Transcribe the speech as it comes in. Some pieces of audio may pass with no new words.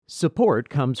Support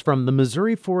comes from the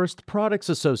Missouri Forest Products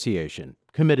Association,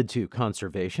 committed to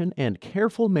conservation and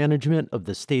careful management of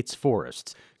the state's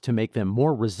forests to make them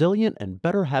more resilient and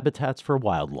better habitats for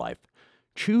wildlife.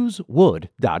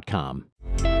 ChooseWood.com.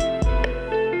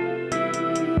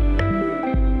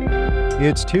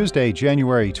 It's Tuesday,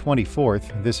 January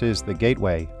 24th. This is The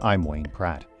Gateway. I'm Wayne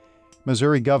Pratt.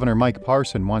 Missouri Governor Mike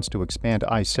Parson wants to expand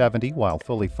I-70 while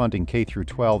fully funding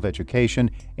K-12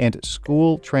 education and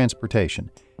school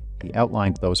transportation. He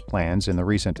outlined those plans in the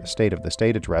recent State of the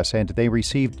State address, and they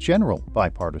received general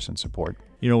bipartisan support.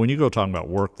 You know, when you go talking about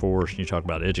workforce, you talk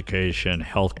about education,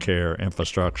 healthcare,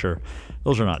 infrastructure,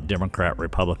 those are not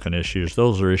Democrat-Republican issues.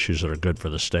 Those are issues that are good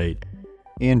for the state.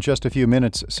 In just a few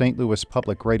minutes, St. Louis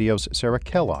Public Radio's Sarah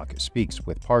Kellogg speaks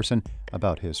with Parson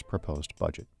about his proposed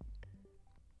budget.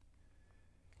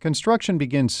 Construction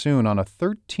begins soon on a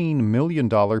 $13 million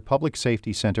public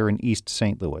safety center in East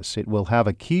St. Louis. It will have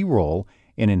a key role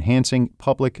in enhancing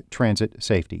public transit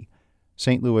safety.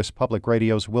 St. Louis Public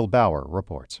Radio's Will Bauer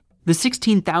reports. The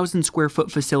 16,000-square-foot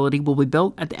facility will be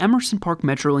built at the Emerson Park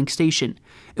Metrolink station.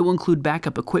 It will include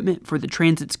backup equipment for the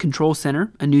Transit's Control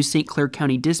Center, a new St. Clair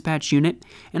County dispatch unit,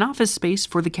 and office space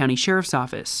for the county sheriff's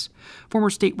office. Former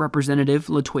state representative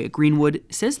LaToya Greenwood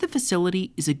says the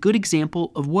facility is a good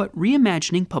example of what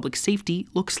reimagining public safety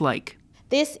looks like.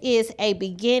 This is a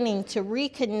beginning to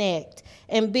reconnect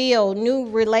and build new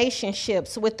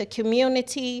relationships with the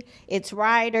community, its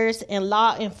riders, and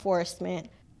law enforcement.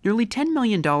 Nearly $10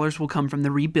 million will come from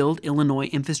the Rebuild Illinois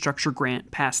Infrastructure Grant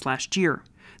passed last year.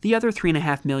 The other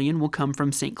 $3.5 million will come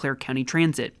from St. Clair County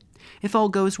Transit. If all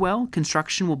goes well,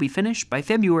 construction will be finished by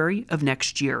February of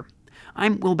next year.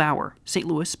 I'm Will Bauer, St.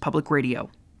 Louis Public Radio.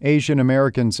 Asian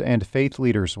Americans and faith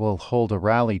leaders will hold a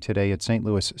rally today at St.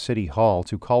 Louis City Hall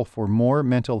to call for more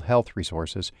mental health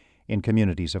resources in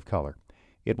communities of color.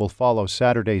 It will follow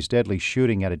Saturday's deadly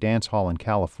shooting at a dance hall in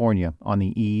California on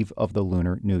the eve of the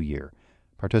Lunar New Year.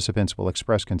 Participants will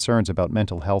express concerns about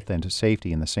mental health and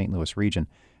safety in the St. Louis region.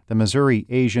 The Missouri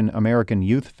Asian American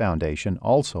Youth Foundation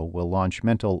also will launch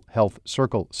mental health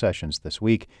circle sessions this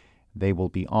week. They will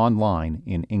be online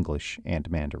in English and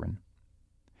Mandarin.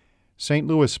 St.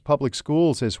 Louis Public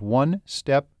Schools is one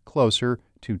step closer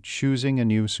to choosing a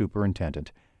new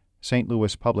superintendent. St.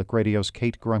 Louis Public Radio's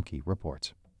Kate Grumke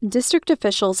reports. District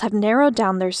officials have narrowed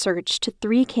down their search to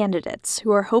 3 candidates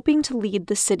who are hoping to lead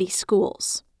the city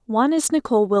schools. One is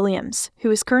Nicole Williams,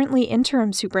 who is currently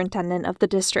interim superintendent of the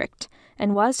district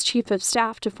and was chief of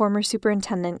staff to former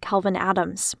superintendent Calvin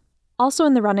Adams. Also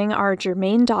in the running are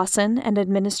Jermaine Dawson, an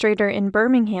administrator in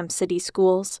Birmingham City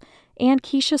Schools, and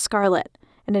Keisha Scarlett,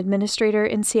 an administrator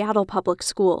in Seattle Public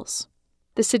Schools.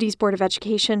 The city's Board of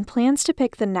Education plans to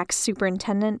pick the next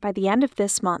superintendent by the end of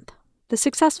this month. The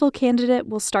successful candidate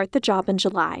will start the job in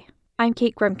July. I'm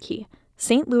Kate Grumke,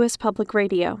 St. Louis Public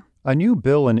Radio. A new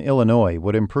bill in Illinois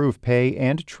would improve pay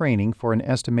and training for an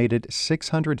estimated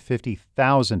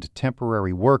 650,000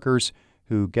 temporary workers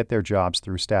who get their jobs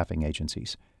through staffing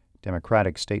agencies.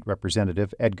 Democratic State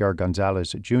Representative Edgar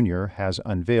Gonzalez Jr. has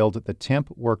unveiled the Temp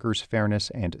Workers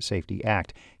Fairness and Safety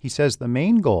Act. He says the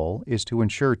main goal is to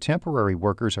ensure temporary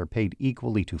workers are paid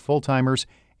equally to full-timers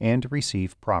and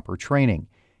receive proper training.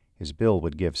 His bill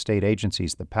would give state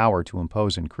agencies the power to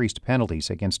impose increased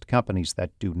penalties against companies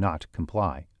that do not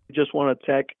comply. We just want to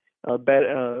attack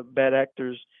bad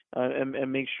actors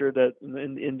and make sure that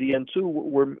in the end too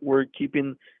we're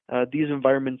keeping these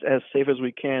environments as safe as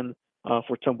we can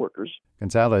for temp workers.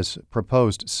 Gonzalez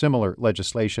proposed similar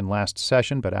legislation last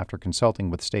session, but after consulting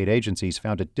with state agencies,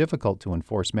 found it difficult to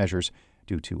enforce measures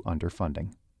due to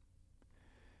underfunding.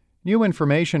 New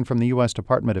information from the U.S.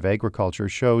 Department of Agriculture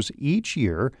shows each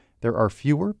year there are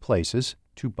fewer places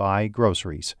to buy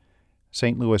groceries.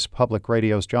 St. Louis Public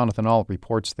Radio's Jonathan Ahl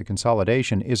reports the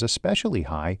consolidation is especially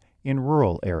high in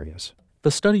rural areas.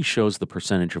 The study shows the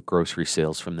percentage of grocery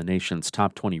sales from the nation's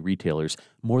top 20 retailers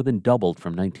more than doubled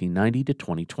from 1990 to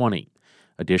 2020.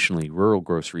 Additionally, rural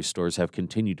grocery stores have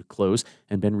continued to close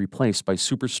and been replaced by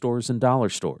superstores and dollar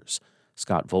stores.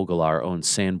 Scott Vogelaar owns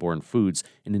Sanborn Foods,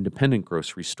 an independent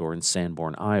grocery store in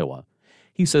Sanborn, Iowa.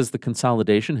 He says the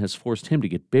consolidation has forced him to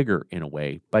get bigger in a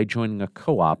way by joining a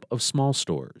co-op of small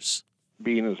stores.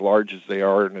 Being as large as they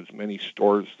are and as many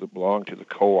stores that belong to the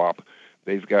co-op,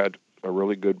 they've got a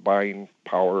really good buying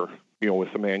power,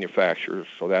 with the manufacturers,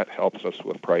 so that helps us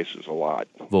with prices a lot.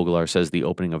 Vogelaar says the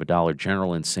opening of a Dollar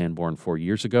General in Sanborn 4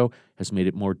 years ago has made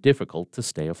it more difficult to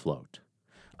stay afloat.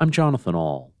 I'm Jonathan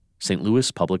Ahl, St. Louis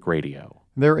Public Radio.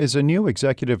 There is a new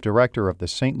executive director of the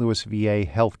St. Louis VA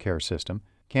healthcare system.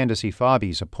 Candace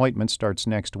Fabi's appointment starts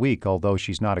next week, although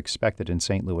she's not expected in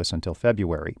St. Louis until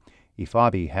February.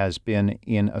 Ifabi has been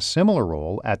in a similar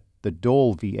role at the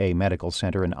Dole VA Medical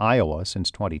Center in Iowa since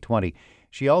 2020.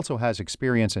 She also has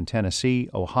experience in Tennessee,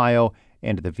 Ohio,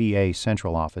 and the VA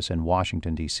Central Office in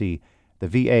Washington, D.C. The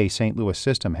VA St. Louis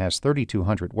system has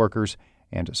 3,200 workers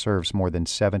and serves more than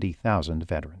 70,000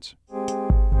 veterans.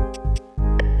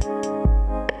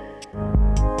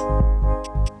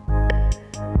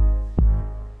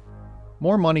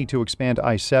 More money to expand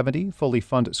I-70, fully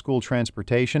fund school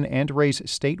transportation, and raise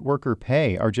state worker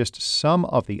pay are just some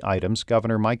of the items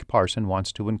Governor Mike Parson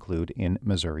wants to include in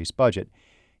Missouri's budget.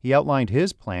 He outlined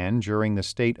his plan during the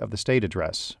State of the State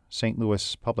address. St.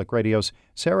 Louis Public Radio's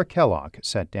Sarah Kellogg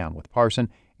sat down with Parson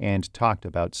and talked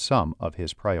about some of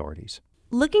his priorities.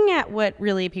 Looking at what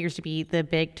really appears to be the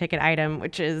big ticket item,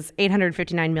 which is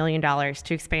 $859 million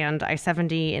to expand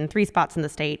I-70 in 3 spots in the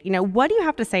state, what do you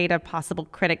have to say to possible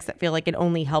critics that feel like it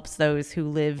only helps those who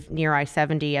live near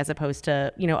I-70 as opposed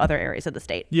to, other areas of the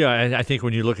state? Yeah, I think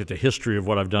when you look at the history of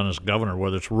what I've done as governor,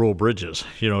 whether it's rural bridges,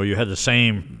 you had the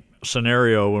same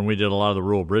scenario when we did a lot of the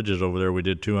rural bridges over there. We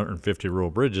did 250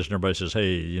 rural bridges, and everybody says,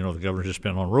 hey, the governor just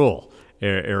spent on rural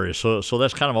areas. So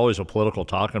that's kind of always a political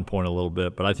talking point a little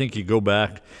bit. But I think you go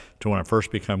back to when I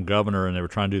first became governor and they were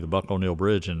trying to do the Buck O'Neill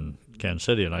Bridge in Kansas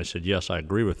City, and I said, yes, I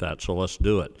agree with that, so let's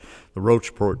do it. The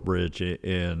Rocheport Bridge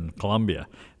in Columbia,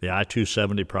 the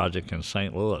I-270 project in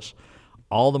St. Louis.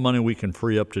 All the money we can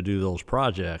free up to do those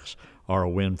projects are a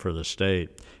win for the state.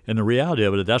 And the reality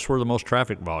of it, that's where the most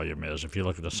traffic volume is, if you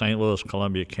look at the St. Louis,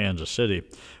 Columbia, Kansas City.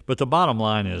 But the bottom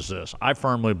line is this. I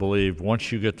firmly believe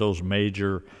once you get those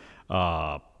major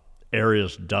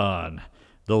areas done,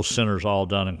 those centers all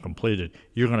done and completed,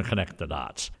 you're going to connect the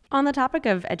dots. On the topic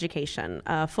of education,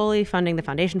 fully funding the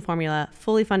foundation formula,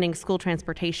 fully funding school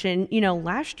transportation,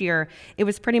 last year it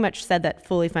was pretty much said that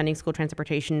fully funding school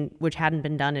transportation, which hadn't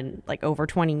been done in over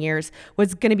 20 years,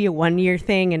 was going to be a 1-year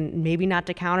thing and maybe not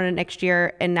to count on it next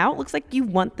year. And now it looks like you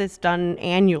want this done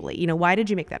annually. Why did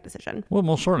you make that decision? Well,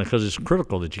 most certainly because it's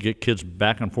critical that you get kids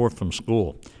back and forth from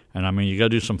school. And you got to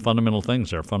do some fundamental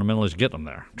things there. Fundamental is get them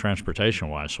there,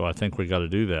 transportation-wise. So I think we got to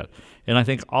do that. And I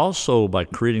think also by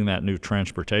creating that new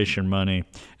transportation money,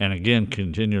 and again,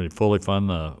 continually fully fund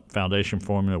the foundation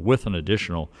formula with an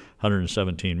additional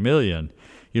 $117 million,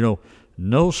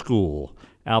 no school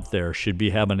out there should be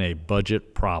having a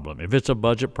budget problem. If it's a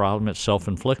budget problem, it's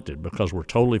self-inflicted because we're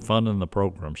totally funding the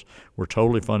programs. We're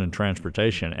totally funding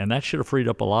transportation. And that should have freed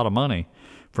up a lot of money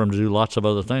for them to do lots of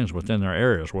other things within their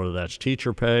areas, whether that's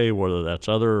teacher pay, whether that's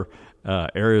other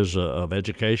areas of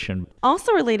education.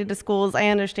 Also related to schools, I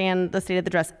understand the State of the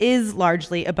Address is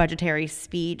largely a budgetary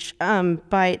speech,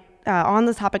 but on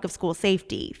the topic of school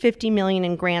safety, $50 million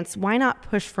in grants, why not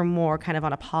push for more kind of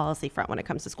on a policy front when it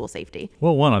comes to school safety?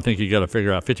 Well, one, I think you got to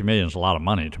figure out $50 million is a lot of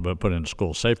money to put into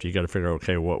school safety. You got to figure out,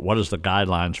 okay, what is the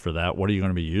guidelines for that? What are you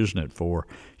going to be using it for?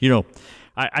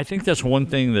 I think that's one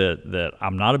thing that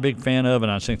I'm not a big fan of,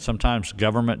 and I think sometimes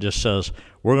government just says,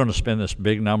 we're going to spend this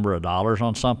big number of dollars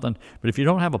on something, but if you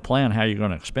don't have a plan how you're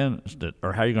going to expend it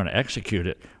or how you're going to execute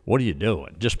it, what are you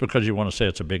doing? Just because you want to say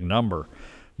it's a big number,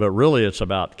 but really it's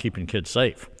about keeping kids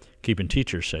safe, keeping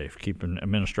teachers safe, keeping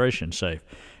administration safe,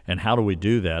 and how do we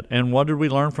do that? And what did we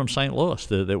learn from St. Louis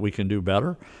that we can do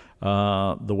better?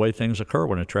 The way things occur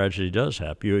when a tragedy does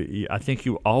happen. I think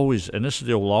you always, and this is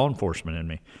the old law enforcement in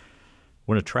me,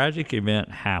 when a tragic event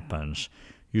happens,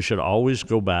 you should always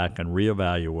go back and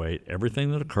reevaluate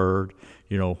everything that occurred,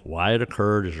 why it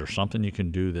occurred. Is there something you can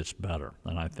do that's better?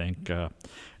 And I think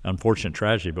unfortunate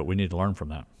tragedy, but we need to learn from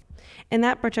that. In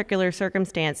that particular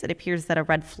circumstance, it appears that a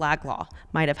red flag law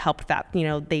might have helped that.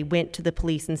 They went to the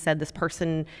police and said this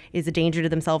person is a danger to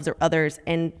themselves or others,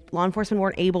 and law enforcement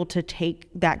weren't able to take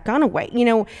that gun away.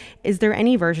 Is there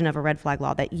any version of a red flag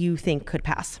law that you think could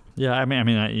pass? Yeah,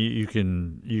 you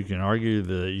can argue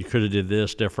that you could have did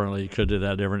this differently, you could have did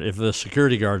that different. If the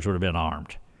security guards would have been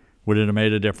armed, would it have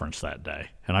made a difference that day?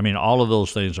 And all of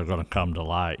those things are going to come to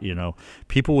light.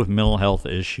 People with mental health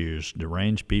issues,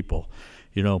 deranged people,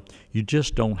 you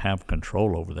just don't have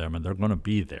control over them, and they're going to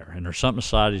be there. And there's something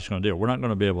society's going to do. We're not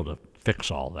going to be able to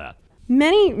fix all that.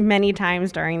 Many, many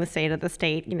times during the State of the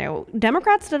State,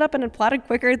 Democrats stood up and applauded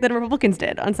quicker than Republicans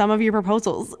did on some of your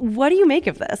proposals. What do you make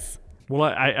of this?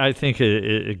 Well, I think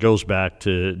it goes back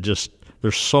to just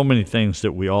there's so many things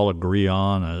that we all agree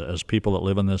on as people that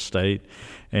live in this state,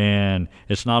 and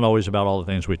it's not always about all the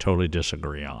things we totally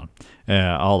disagree on,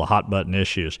 all the hot button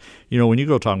issues. When you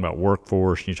go talking about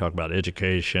workforce, and you talk about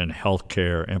education,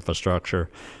 healthcare, infrastructure,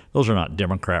 those are not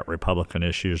Democrat, Republican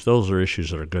issues. Those are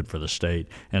issues that are good for the state,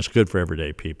 and it's good for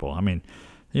everyday people.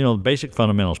 basic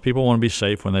fundamentals. People want to be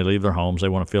safe when they leave their homes. They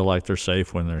want to feel like they're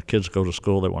safe when their kids go to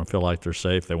school. They want to feel like they're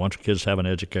safe. They want your kids to have an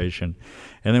education,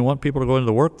 and they want people to go into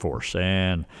the workforce.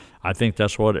 And I think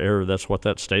that's what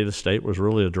that State of the State was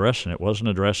really addressing. It wasn't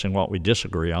addressing what we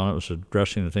disagree on. It was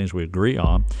addressing the things we agree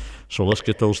on. So let's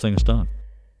get those things done.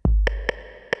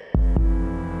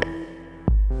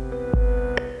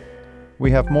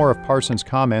 We have more of Parson's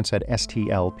comments at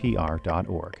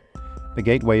stlpr.org. The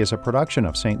Gateway is a production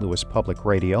of St. Louis Public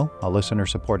Radio, a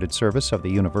listener-supported service of the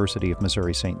University of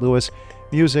Missouri St. Louis.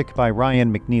 Music by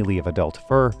Ryan McNeely of Adult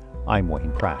Fur. I'm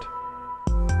Wayne Pratt.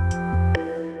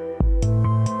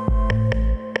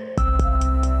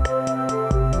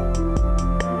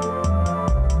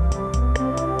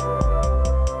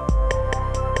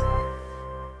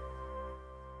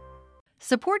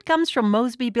 Support comes from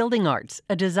Mosby Building Arts,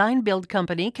 a design-build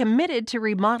company committed to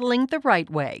remodeling the right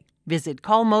way. Visit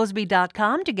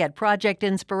callmosby.com to get project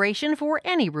inspiration for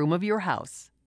any room of your house.